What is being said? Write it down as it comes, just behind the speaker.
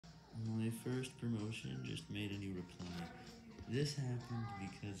My first promotion just made a new reply. This happened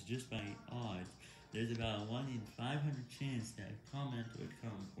because just by odds, there's about a 1 in 500 chance that a comment would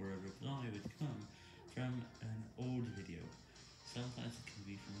come or a reply would come from an old video. Sometimes it can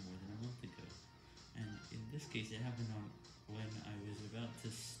be from more than a month ago. And in this case, it happened on when I was about to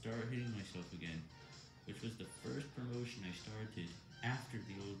start hitting myself again, which was the first promotion I started after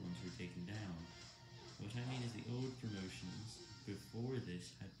the old ones were taken down. What I mean is the old promotions before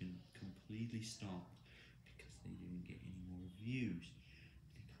this had been completely stopped because they didn't get any more views.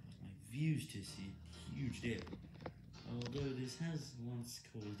 They caused my views to see a huge dip. Although this has once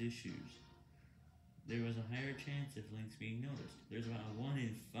caused issues, there was a higher chance of links being noticed. There's about a 1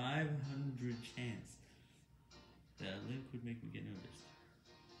 in 500 chance that a link would make me get noticed.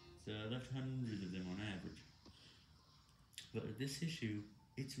 So I left hundreds of them on average. But with this issue,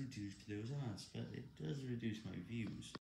 it's reduced those odds, but it does reduce my views.